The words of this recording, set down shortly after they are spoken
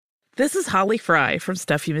This is Holly Fry from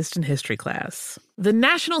Stuff You Missed in History Class. The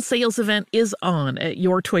national sales event is on at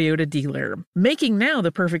your Toyota dealer, making now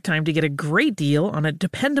the perfect time to get a great deal on a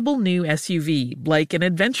dependable new SUV, like an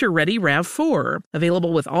adventure-ready RAV4.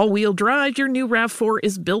 Available with all-wheel drive, your new RAV4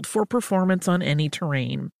 is built for performance on any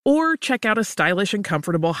terrain. Or check out a stylish and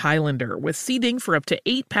comfortable Highlander with seating for up to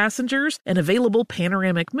 8 passengers and available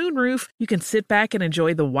panoramic moonroof. You can sit back and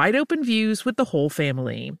enjoy the wide-open views with the whole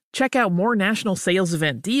family. Check out more national sales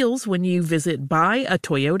event deals when you visit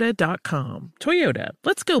buyatoyota.com. Toyota,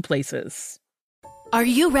 let's go places. Are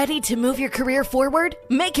you ready to move your career forward?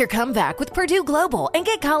 Make your comeback with Purdue Global and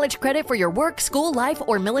get college credit for your work, school, life,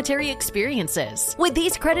 or military experiences. With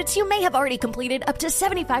these credits, you may have already completed up to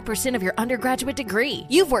 75% of your undergraduate degree.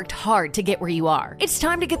 You've worked hard to get where you are. It's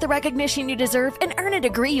time to get the recognition you deserve and earn a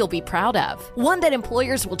degree you'll be proud of. One that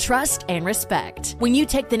employers will trust and respect. When you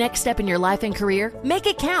take the next step in your life and career, make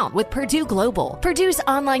it count with Purdue Global, Purdue's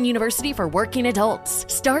online university for working adults.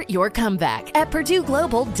 Start your comeback at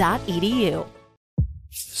purdueglobal.edu.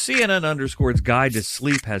 CNN_'s Guide to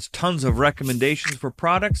Sleep has tons of recommendations for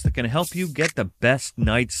products that can help you get the best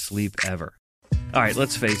night's sleep ever. All right,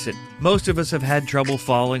 let's face it, most of us have had trouble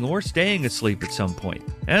falling or staying asleep at some point,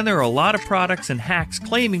 and there are a lot of products and hacks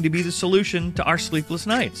claiming to be the solution to our sleepless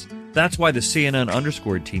nights. That's why the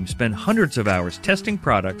CNN_ team spend hundreds of hours testing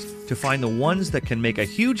products to find the ones that can make a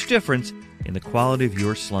huge difference in the quality of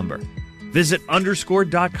your slumber. Visit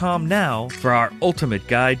underscore.com now for our ultimate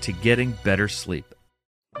guide to getting better sleep.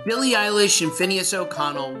 Billie Eilish and Phineas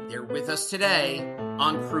O'Connell, they're with us today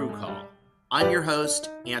on Crew Call. I'm your host,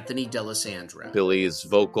 Anthony D'Alessandro. Billie's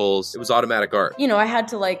vocals, it was automatic art. You know, I had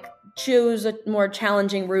to choose a more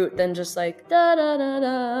challenging route than just da da da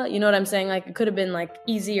da. You know what I'm saying? It could have been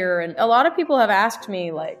easier. And a lot of people have asked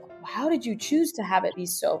me how did you choose to have it be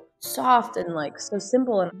so soft and so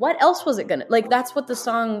simple? And what else was it gonna that's what the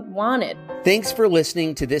song wanted. Thanks for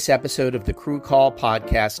listening to this episode of the Crew Call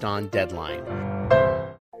podcast on Deadline.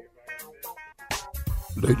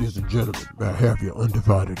 Ladies and gentlemen, may I have your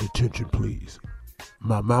undivided attention, please?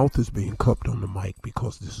 My mouth is being cupped on the mic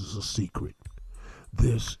because this is a secret.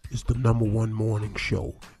 This is the #1 morning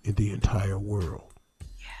show in the entire world.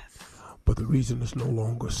 Yes. But the reason it's no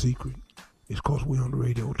longer a secret is because we're on the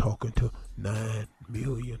radio talking to 9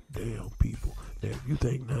 million damn people. Now, if you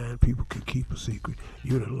think 9 people can keep a secret,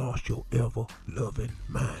 you'd have lost your ever-loving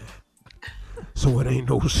mind. So it ain't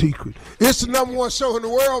no secret. It's the #1 show in the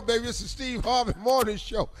world, baby. It's the Steve Harvey Morning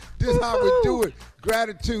Show. This is how we do it.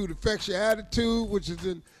 Gratitude affects your attitude, which is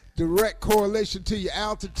in direct correlation to your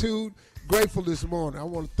altitude. Grateful this morning. I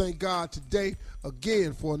want to thank God today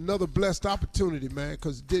again for another blessed opportunity, man,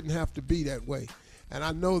 because it didn't have to be that way. And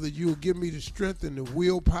I know that you'll give me the strength and the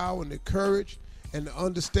willpower and the courage and the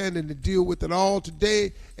understanding to deal with it all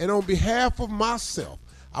today. And on behalf of myself,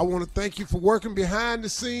 I want to thank you for working behind the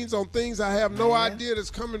scenes on things I have no idea that's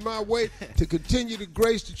coming my way to continue the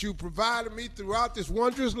grace that you provided me throughout this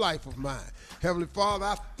wondrous life of mine. Heavenly Father,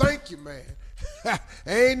 I thank you, man.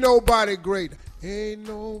 Ain't nobody greater. Ain't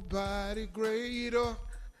nobody greater.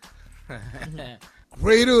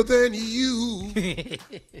 Greater than you.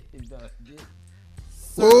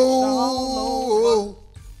 Oh,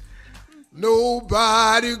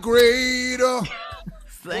 nobody greater.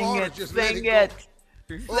 Sing it, sing it.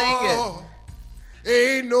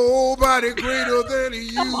 Ain't nobody greater than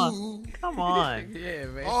you. Come on. Yeah,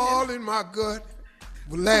 man. All in my gut.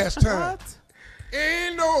 But last time.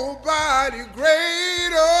 Ain't nobody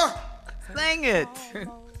greater. Sing it.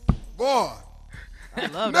 Boy. I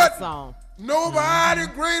love that song. Nobody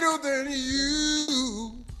greater than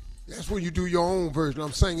you. That's when you do your own version.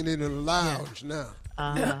 I'm singing it in the lounge now.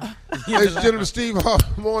 Ladies and gentlemen, Steve Harvey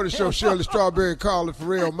Morning Show, Shirley Strawberry, Carla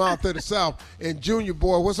Farrell, Mouth of the South, and Junior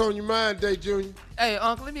Boy. What's on your mind today, Junior? Hey,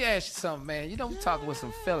 Uncle, let me ask you something, man. You know, we talking with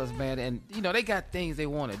some fellas, man, and, they got things they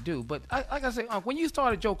want to do. But like I said, Uncle, when you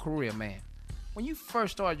started your career, man, when you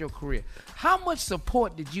first started your career, how much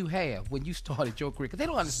support did you have when you started your career? Because they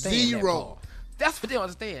don't understand Zero. That's what they don't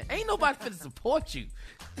understand. Ain't nobody finna support you.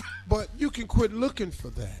 But you can quit looking for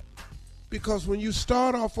that. Because when you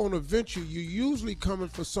start off on a venture, you're usually coming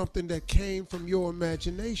for something that came from your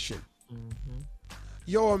imagination. Mm-hmm.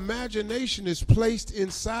 Your imagination is placed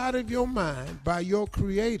inside of your mind by your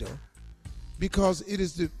creator because it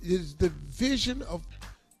is the vision of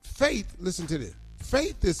faith. Listen to this.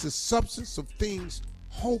 Faith is the substance of things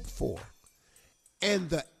hoped for and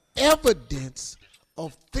the evidence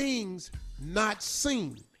of things not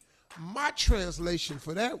seen. My translation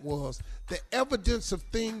for that was the evidence of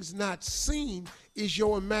things not seen is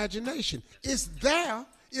your imagination. It's there.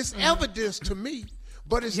 It's evidence to me,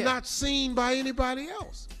 but it's not seen by anybody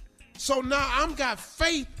else. So now I've got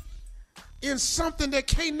faith in something that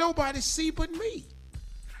can't nobody see but me.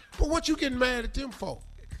 But what you getting mad at them for?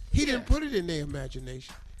 He didn't put it in their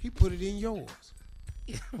imagination. He put it in yours.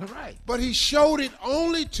 Right. But he showed it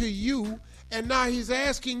only to you, and now he's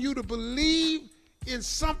asking you to believe in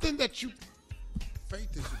something that you...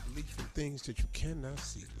 Faith is a belief in things that you cannot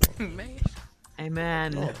see, Lord. Man.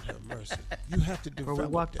 Amen. Lord have mercy. You have to For develop we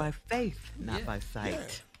walk that. by faith, not by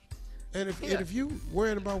sight. Yeah. And if you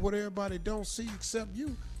worrying about what everybody don't see except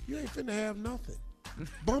you, you ain't finna have nothing.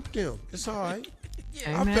 Bump them. It's all right.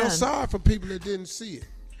 I felt sorry for people that didn't see it.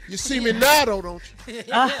 You see me now, though, don't you?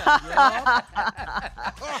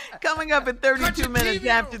 Coming up at 32 minutes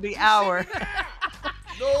after the hour,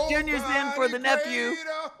 Junior's in for the nephew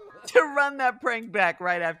to run that prank back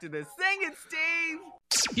right after this. Sing it, Steve!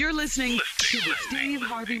 You're listening to the Steve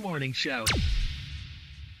Harvey Morning Show.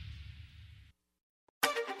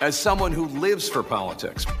 As someone who lives for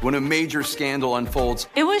politics, when a major scandal unfolds,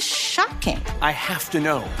 it was shocking. I have to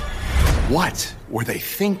know, what were they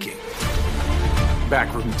thinking?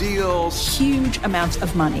 Backroom deals, huge amounts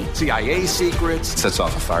of money, CIA secrets, sets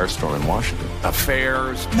off a firestorm in Washington,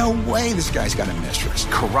 affairs. No way this guy's got a mistress.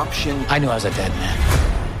 Corruption. I knew I was a dead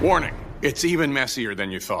man. Warning, it's even messier than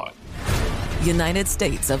you thought. United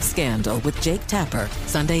States of Scandal with Jake Tapper,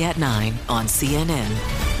 Sunday at 9 on CNN.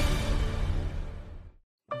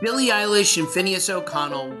 Billie Eilish and Phineas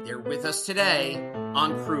O'Connell, they're with us today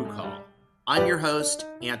on Crew Call. I'm your host,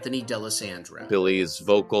 Anthony D'Alessandro. Billie's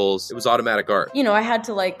vocals, it was automatic art. You know, I had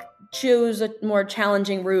to choose a more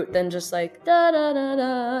challenging route than just da da da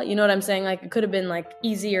da. You know what I'm saying? It could have been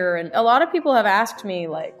easier. And a lot of people have asked me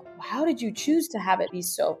how did you choose to have it be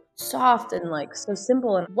so soft and so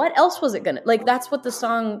simple? And what else was it gonna that's what the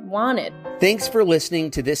song wanted. Thanks for listening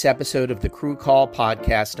to this episode of the Crew Call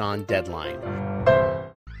podcast on Deadline.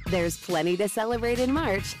 There's plenty to celebrate in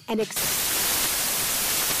March and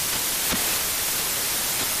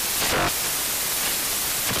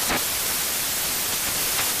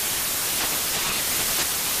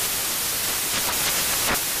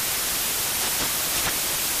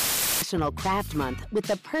National Craft Month with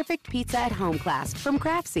the perfect pizza at home class from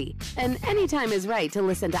Craftsy. And anytime is right to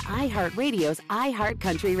listen to iHeartRadio's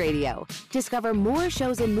iHeartCountry Radio. Discover more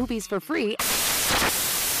shows and movies for free.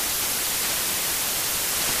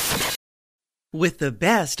 With the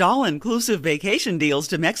best all-inclusive vacation deals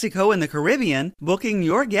to Mexico and the Caribbean, booking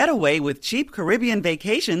your getaway with Cheap Caribbean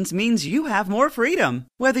Vacations means you have more freedom.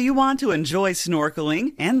 Whether you want to enjoy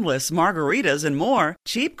snorkeling, endless margaritas, and more,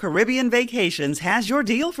 Cheap Caribbean Vacations has your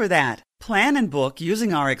deal for that. Plan and book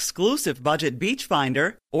using our exclusive budget beach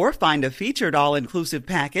finder, or find a featured all-inclusive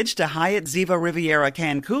package to Hyatt Ziva Riviera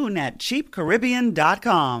Cancun at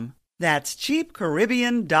cheapcaribbean.com. That's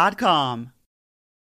cheapcaribbean.com.